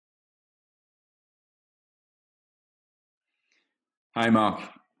Hi, Mark.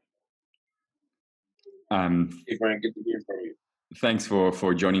 Hey, Frank, good to hear from you. Thanks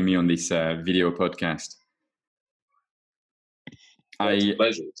for joining me on this video podcast. Well, it's a I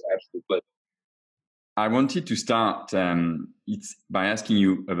pleasure. It's an absolute pleasure. I wanted to start it's by asking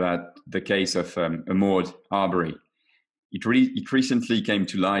you about the case of Ahmaud Arbery. It recently came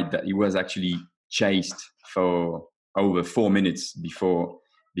to light that he was actually chased for over 4 minutes before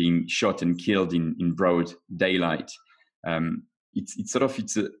being shot and killed in broad daylight.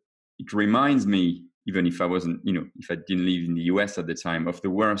 It reminds me, even if I wasn't, if I didn't live in the US at the time, of the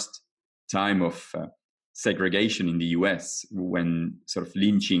worst time of segregation in the US when sort of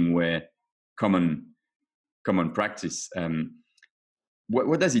lynching were common common practice.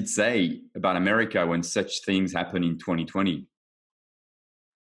 What does it say about America when such things happen in 2020?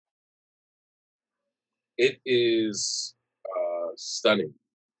 It is stunning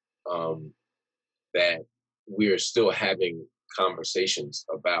um, that we are still having conversations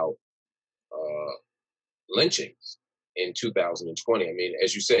about uh, lynchings in 2020. I mean,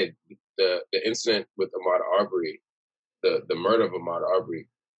 as you said, the incident with Ahmaud Arbery, the murder of Ahmaud Arbery,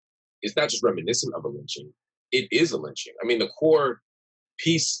 is not just reminiscent of a lynching. It is a lynching. I mean, the core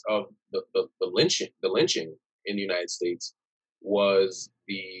piece of the lynching in the United States was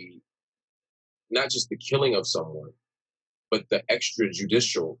the not just the killing of someone, but the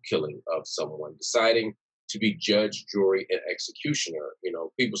extrajudicial killing of someone, deciding to be judge, jury, and executioner. You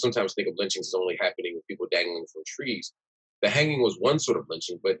know, people sometimes think of lynchings as only happening with people dangling from trees. The hanging was one sort of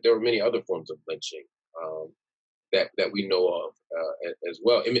lynching, but there were many other forms of lynching that we know of as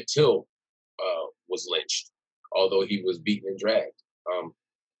well. Emmett Till was lynched, although he was beaten and dragged.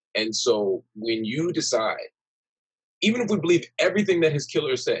 And so when you decide, even if we believe everything that his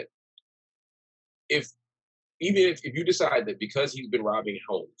killer said, if if you decide that because he's been robbing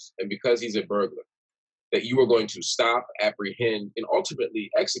homes and because he's a burglar, that you are going to stop, apprehend, and ultimately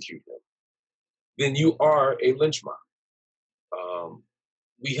execute him, then you are a lynch mob. Um,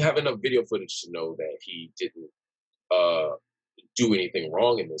 we have enough video footage to know that he didn't uh, do anything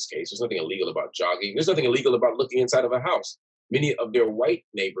wrong in this case. There's nothing illegal about jogging. There's nothing illegal about looking inside of a house. Many of their white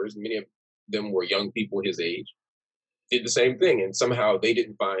neighbors, many of them were young people his age, did the same thing, and somehow they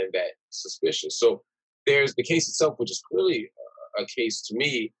didn't find that suspicious. So there's the case itself, which is clearly a case to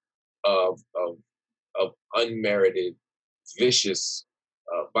me of unmerited, vicious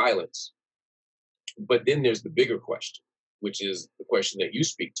violence. But then there's the bigger question, which is the question that you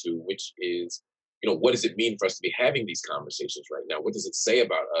speak to, which is, what does it mean for us to be having these conversations right now? What does it say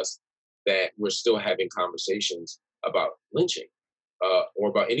about us that we're still having conversations about lynching or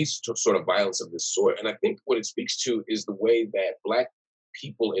about any sort of violence of this sort? And I think what it speaks to is the way that Black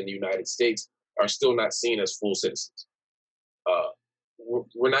people in the United States are still not seen as full citizens. Uh,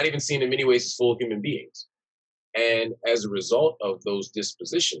 we're not even seen in many ways as full human beings. And as a result of those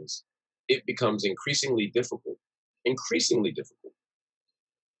dispositions, it becomes increasingly difficult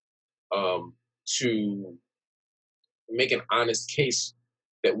to make an honest case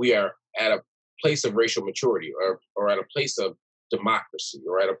that we are at a place of racial maturity or at a place of democracy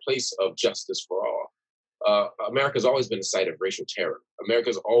or at a place of justice for all. America's always been a site of racial terror.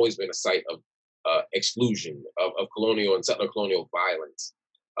 America's always been a site of exclusion, of colonial and settler colonial violence.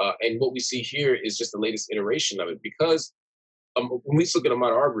 And what we see here is just the latest iteration of it because when we look at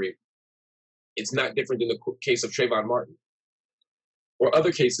Ahmaud Arbery, it's not different than the case of Trayvon Martin or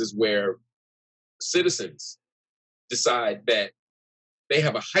other cases where citizens decide that they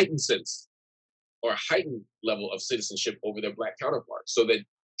have a heightened sense or a heightened level of citizenship over their Black counterparts so that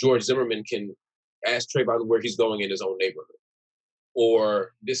George Zimmerman can ask Trayvon where he's going in his own neighborhood.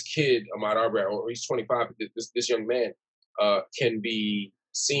 Or this kid, Ahmaud Arbery, or he's 25, this young man can be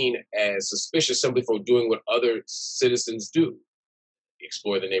seen as suspicious simply for doing what other citizens do.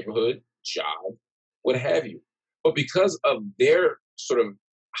 Explore the neighborhood, jog, what have you. But because of their sort of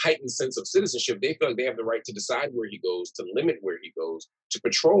heightened sense of citizenship, they feel like they have the right to decide where he goes, to limit where he goes, to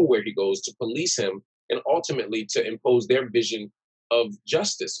patrol where he goes, to police him, and ultimately to impose their vision of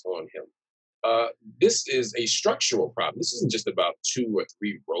justice on him. This is a structural problem. This isn't just about 2 or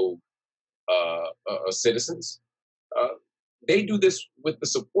 3 rogue citizens. They do this with the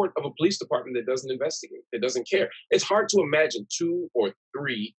support of a police department that doesn't investigate, that doesn't care. It's hard to imagine 2 or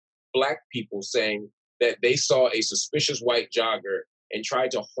 3 Black people saying that they saw a suspicious white jogger and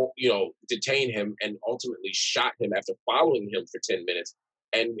tried to, detain him and ultimately shot him after following him for 10 minutes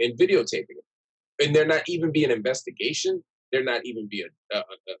and videotaping him. And there not even be an investigation. There not even be an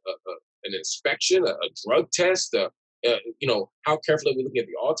inspection, a drug test. How carefully are we looking at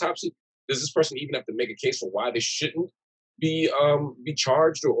the autopsy? Does this person even have to make a case for why they shouldn't be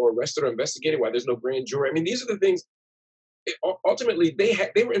charged or arrested or investigated? Why there's no grand jury? I mean, these are the things ultimately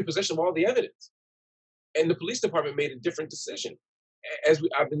they were in possession of all the evidence, and the police department made a different decision.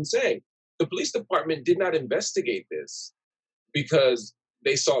 I've been saying, the police department did not investigate this because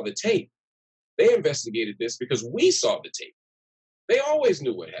they saw the tape. They investigated this because we saw the tape. They always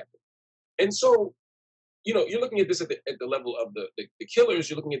knew what happened. And so, you're looking at this at the level of the killers,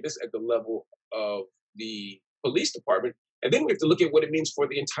 you're looking at this at the level of the police department, and then we have to look at what it means for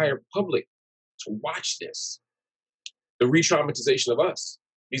the entire public to watch this. The re-traumatization of us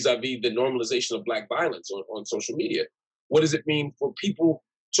vis-a-vis the normalization of Black violence on social media. What does it mean for people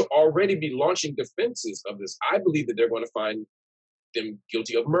to already be launching defenses of this? I believe that they're going to find them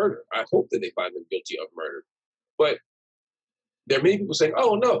guilty of murder. I hope that they find them guilty of murder. But there are many people saying,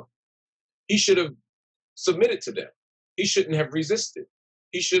 oh, no, he should have submitted to them. He shouldn't have resisted.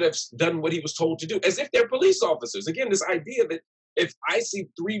 He should have done what he was told to do, as if they're police officers. Again, this idea that if I see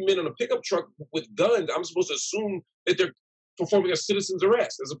 3 men on a pickup truck with guns, I'm supposed to assume that they're performing a citizen's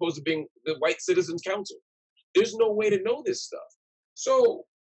arrest as opposed to being the white citizens council. There's no way to know this stuff. So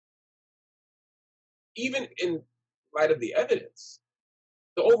even in light of the evidence,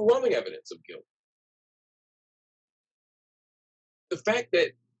 the overwhelming evidence of guilt, the fact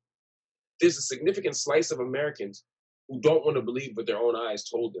that there's a significant slice of Americans who don't want to believe what their own eyes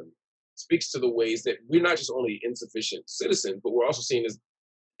told them speaks to the ways that we're not just only insufficient citizens, but we're also seen as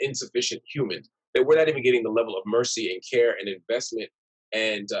insufficient humans, that we're not even getting the level of mercy and care and investment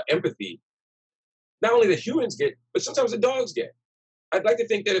and empathy, not only that humans get, but sometimes the dogs get. I'd like to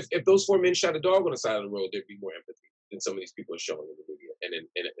think that if those 4 men shot a dog on the side of the road, there'd be more empathy than some of these people are showing in the media and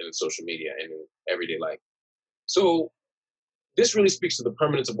in social media and in everyday life. So this really speaks to the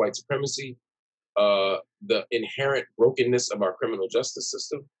permanence of white supremacy, the inherent brokenness of our criminal justice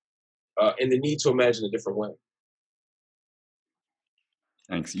system, and the need to imagine a different way.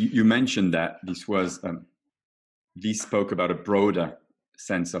 Thanks. You mentioned that this spoke about a broader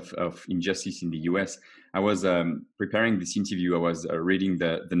sense of injustice in the US. I was preparing this interview. I was reading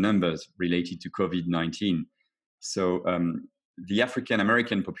the numbers related to COVID-19. So the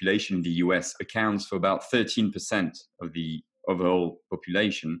African-American population in the US accounts for about 13% of the overall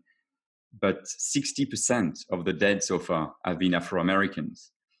population, but 60% of the dead so far have been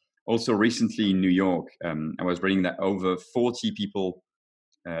Afro-Americans. Also recently in New York, I was reading that over 40 people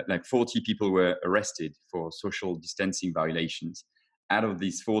were arrested for social distancing violations. Out of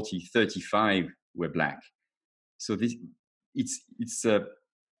these 40, 35 were Black. So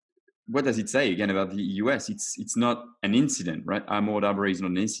what does it say again about the US? It's not an incident, right? Ahmaud Arbery is not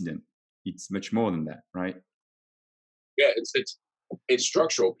an incident. It's much more than that, right? Yeah, it's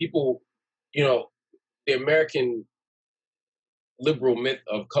structural. People, the American liberal myth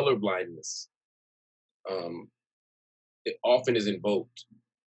of colorblindness, it often is invoked,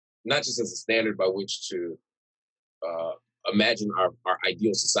 not just as a standard by which to imagine our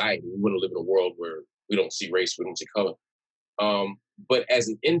ideal society. We want to live in a world where we don't see race, we don't see color, but as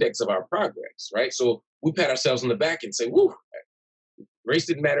an index of our progress, right? So we pat ourselves on the back and say, woo, race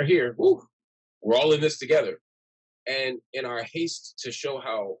didn't matter here. Woo, we're all in this together. And in our haste to show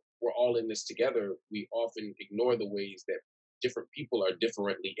how we're all in this together, we often ignore the ways that different people are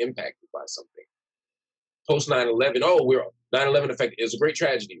differently impacted by something. Post 9/11, 9/11 effect is a great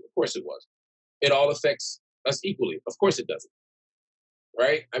tragedy. Of course it was. It all affects us equally. Of course it doesn't.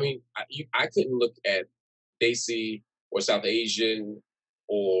 Right? I mean, I couldn't look at Desi or South Asian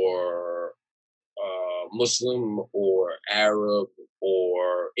or Muslim or Arab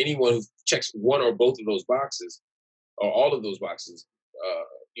or anyone who checks one or both of those boxes or all of those boxes,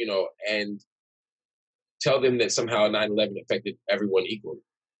 and tell them that somehow 9/11 affected everyone equally.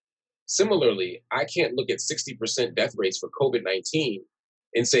 Similarly, I can't look at 60% death rates for COVID-19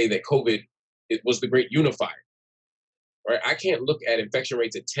 and say that COVID was the great unifier, right? I can't look at infection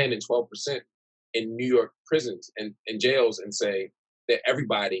rates at 10 and 12% in New York prisons and jails and say that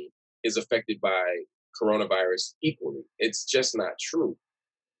everybody is affected by coronavirus equally. It's just not true.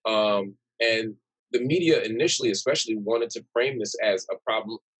 And the media initially especially wanted to frame this as a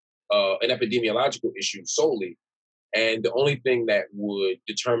problem, an epidemiological issue solely. And the only thing that would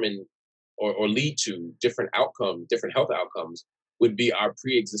determine or lead to different outcomes, different health outcomes, would be our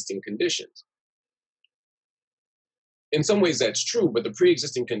pre-existing conditions. In some ways that's true, but the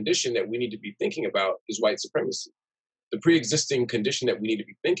pre-existing condition that we need to be thinking about is white supremacy. The pre-existing condition that we need to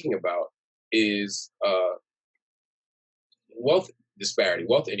be thinking about is wealth disparity,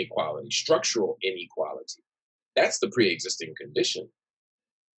 wealth inequality, structural inequality. That's the pre-existing condition.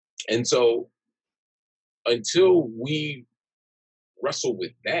 And so until we wrestle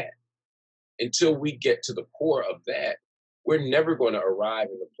with that, until we get to the core of that, we're never going to arrive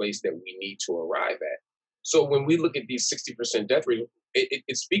in the place that we need to arrive at. So when we look at these 60% death rate,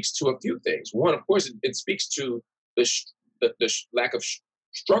 it speaks to a few things. One, of course, it speaks to the lack of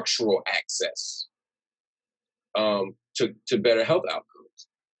structural access to better health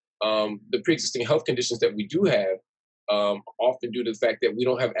outcomes. The pre-existing health conditions that we do have, often due to the fact that we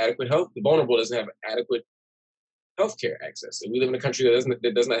don't have adequate health, the vulnerable doesn't have adequate healthcare access. And we live in a country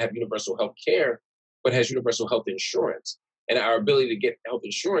that does not have universal health care, but has universal health insurance. And our ability to get health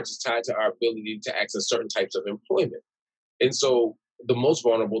insurance is tied to our ability to access certain types of employment. And so the most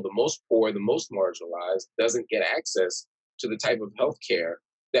vulnerable, the most poor, the most marginalized doesn't get access to the type of health care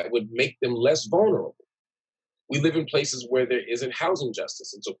that would make them less vulnerable. We live in places where there isn't housing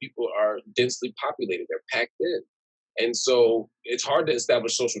justice. And so people are densely populated, they're packed in. And so it's hard to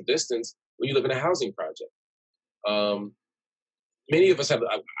establish social distance when you live in a housing project. Many of us have,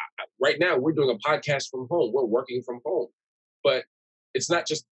 right now, we're doing a podcast from home. We're working from home. But it's not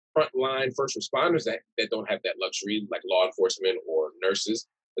just frontline first responders that don't have that luxury, like law enforcement or nurses.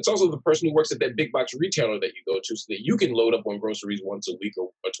 It's also the person who works at that big box retailer that you go to so that you can load up on groceries once a week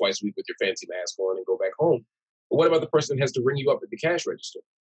or twice a week with your fancy mask on and go back home. But what about the person that has to ring you up at the cash register?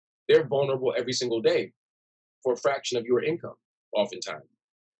 They're vulnerable every single day for a fraction of your income, oftentimes.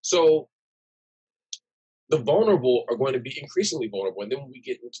 So the vulnerable are going to be increasingly vulnerable. And then when we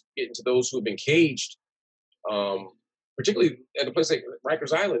get into those who have been caged, particularly at a place like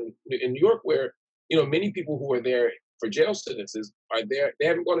Rikers Island in New York, where many people who are there for jail sentences are there. They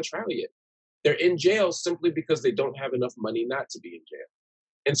haven't gone to trial yet. They're in jail simply because they don't have enough money not to be in jail.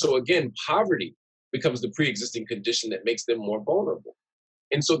 And so again, poverty becomes the pre-existing condition that makes them more vulnerable.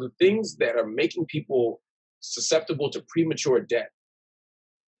 And so the things that are making people susceptible to premature death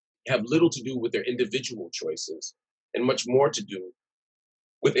have little to do with their individual choices and much more to do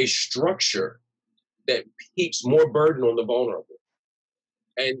with a structure that heaps more burden on the vulnerable.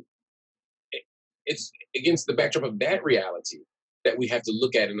 And it's against the backdrop of that reality that we have to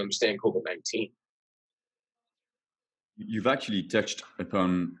look at and understand COVID-19. You've actually touched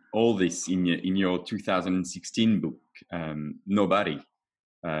upon all this in your 2016 book, Nobody,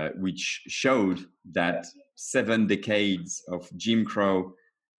 which showed that 7 decades of Jim Crow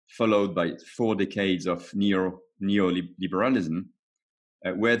followed by 4 decades of neoliberalism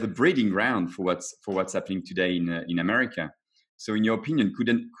were the breeding ground for what's happening today in America. So in your opinion,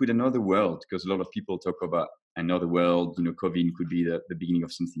 could another world, because a lot of people talk about another world, COVID could be the beginning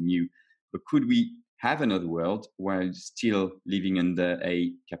of something new, but could we have another world while still living under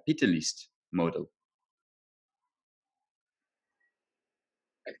a capitalist model?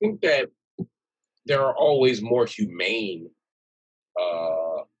 I think that there are always more humane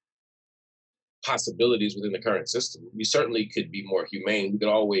possibilities within the current system. We certainly could be more humane. We could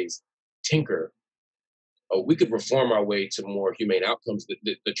always tinker. We could reform our way to more humane outcomes.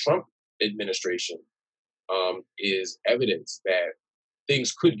 The Trump administration is evidence that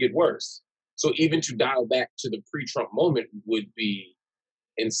things could get worse. So even to dial back to the pre-Trump moment would be,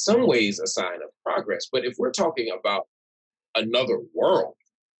 in some ways, a sign of progress. But if we're talking about another world,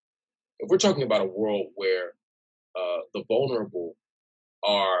 if we're talking about a world where the vulnerable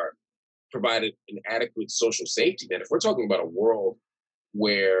are provided an adequate social safety net, if we're talking about a world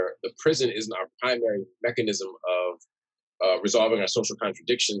where the prison isn't our primary mechanism of resolving our social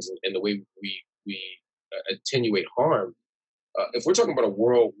contradictions and the way we attenuate harm, if we're talking about a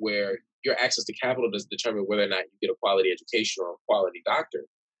world where your access to capital doesn't determine whether or not you get a quality education or a quality doctor,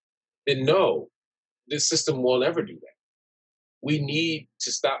 then no, this system will never do that. We need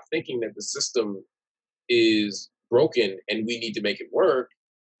to stop thinking that the system is broken and we need to make it work,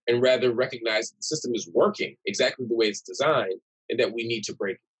 and rather recognize that the system is working exactly the way it's designed and that we need to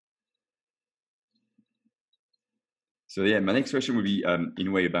break it. So yeah, my next question would be in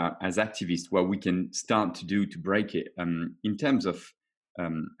a way about, as activists, what we can start to do to break it. In terms of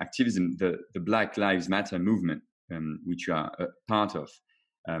activism, the Black Lives Matter movement, which you are a part of,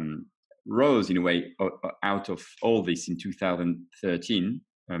 rose in a way out of all this in 2013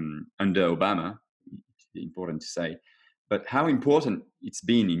 under Obama, important to say. But how important it's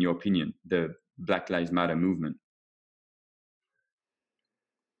been, in your opinion, the Black Lives Matter movement?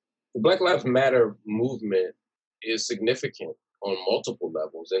 The Black Lives Matter movement is significant on multiple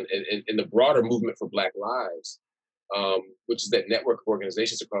levels. And the broader movement for Black lives, which is that network of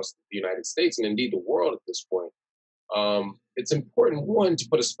organizations across the United States and indeed the world at this point, it's important, one, to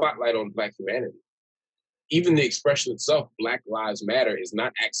put a spotlight on Black humanity. Even the expression itself, Black Lives Matter, is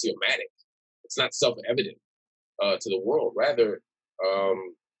not axiomatic. It's not self-evident to the world. Rather,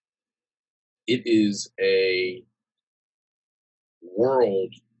 it is a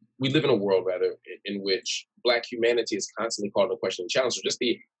world, we live in a world, rather, in which Black humanity is constantly called into question and challenged. So just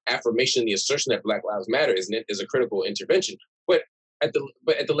the affirmation, the assertion that Black Lives Matter is a critical intervention. But at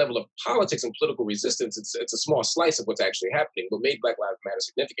the level of politics and political resistance, it's a small slice of what's actually happening. What made Black Lives Matter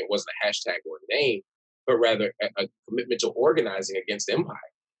significant wasn't a hashtag or a name, but rather a commitment to organizing against empire.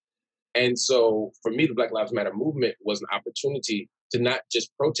 And so for me, the Black Lives Matter movement was an opportunity to not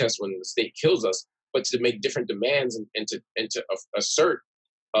just protest when the state kills us, but to make different demands and to assert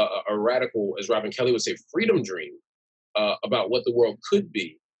a radical, as Robin Kelly would say, freedom dream about what the world could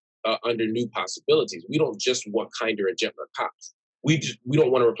be under new possibilities. We don't just want kinder and gentler cops. We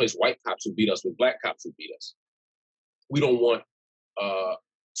don't want to replace white cops who beat us with black cops who beat us. We don't want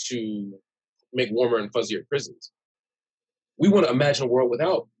to make warmer and fuzzier prisons. We want to imagine a world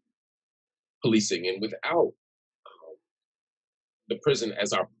without policing and without the prison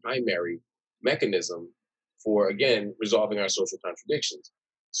as our primary mechanism for, again, resolving our social contradictions.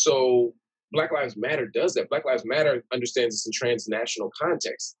 So Black Lives Matter does that. Black Lives Matter understands this in transnational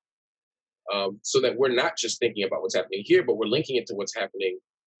context, so that we're not just thinking about what's happening here, but we're linking it to what's happening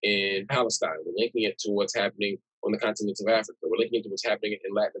in Palestine. We're linking it to what's happening on the continent of Africa. We're linking it to what's happening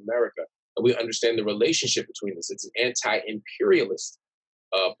in Latin America. And we understand the relationship between this. It's an anti-imperialist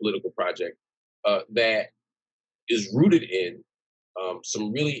political project that is rooted in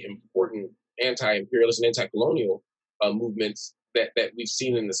some really important anti-imperialist and anti-colonial movements that we've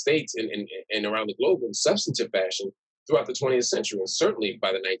seen in the States and around the globe in substantive fashion throughout the 20th century, and certainly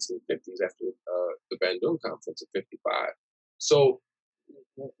by the 1950s after the Bandung Conference of 55. So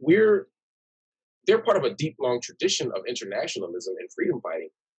they're part of a deep, long tradition of internationalism and freedom fighting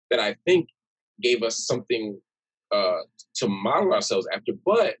that I think gave us something to model ourselves after,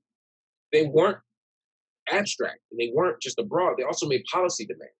 but they weren't abstract and they weren't just abroad. They also made policy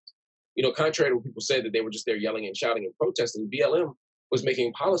demands. You know, contrary to what people said that they were just there yelling and shouting and protesting, BLM was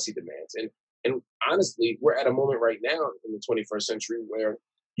making policy demands. And honestly, we're at a moment right now in the 21st century where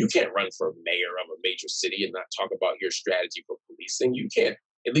you can't run for mayor of a major city and not talk about your strategy for policing. You can't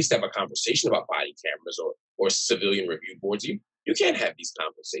at least have a conversation about body cameras or civilian review boards. You can't have these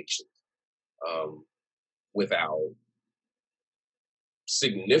conversations without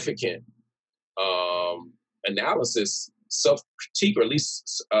significant analysis, self-critique, or at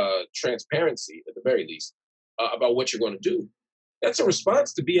least transparency, at the very least, about what you're going to do. That's a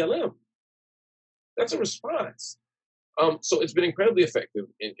response to BLM. That's a response. So it's been incredibly effective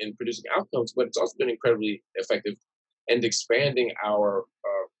in producing outcomes, but it's also been incredibly effective in expanding our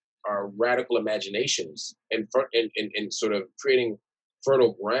radical imaginations and sort of creating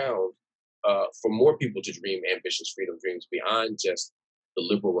fertile ground for more people to dream ambitious freedom dreams beyond just the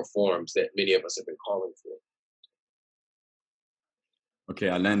liberal reforms that many of us have been calling for. Okay,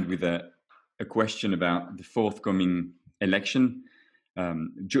 I'll end with a question about the forthcoming election.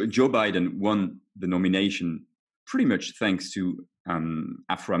 Joe Biden won the nomination pretty much thanks to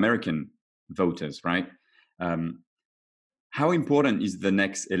Afro-American voters, right? How important is the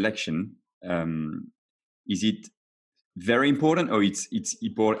next election? Is it very important, or it's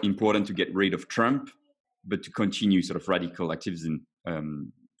important to get rid of Trump, but to continue sort of radical activism?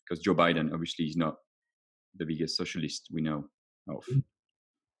 Because Joe Biden obviously is not the biggest socialist we know of.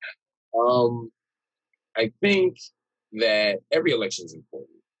 I think that every election is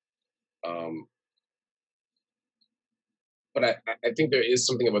important. But I think there is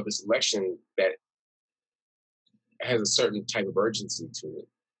something about this election that has a certain type of urgency to it.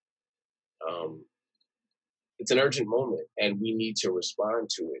 It's an urgent moment, and we need to respond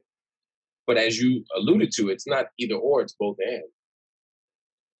to it. But as you alluded to, it's not either or, it's both and.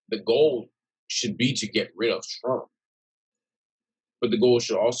 The goal should be to get rid of Trump. But the goal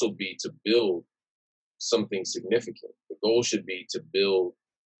should also be to build something significant. The goal should be to build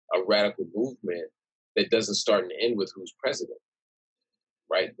a radical movement that doesn't start and end with who's president,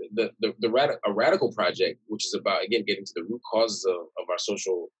 right? A radical project, which is about, again, getting to the root causes of our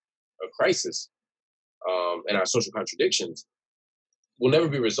social crisis and our social contradictions, will never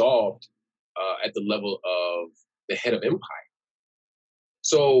be resolved at the level of the head of empire.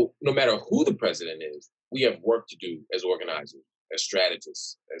 So no matter who the president is, we have work to do as organizers, as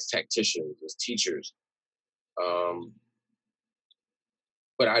strategists, as tacticians, as teachers.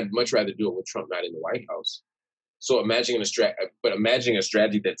 But I'd much rather do it with Trump not in the White House. So imagining a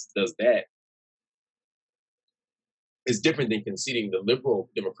strategy that does that is different than conceding the liberal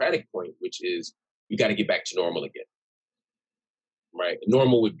democratic point, which is you got to get back to normal again, right?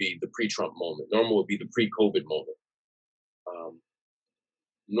 Normal would be the pre-Trump moment. Normal would be the pre-COVID moment.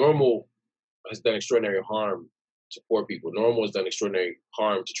 Normal has done extraordinary harm to poor people. Normal has done extraordinary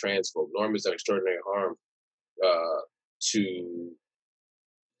harm to trans folk. Normal has done extraordinary harm to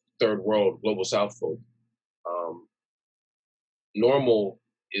third world, global South folk. Normal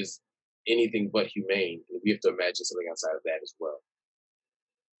is anything but humane. And we have to imagine something outside of that as well.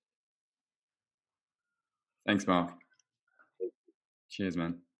 Thanks, Mark. Cheers,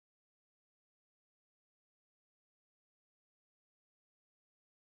 man.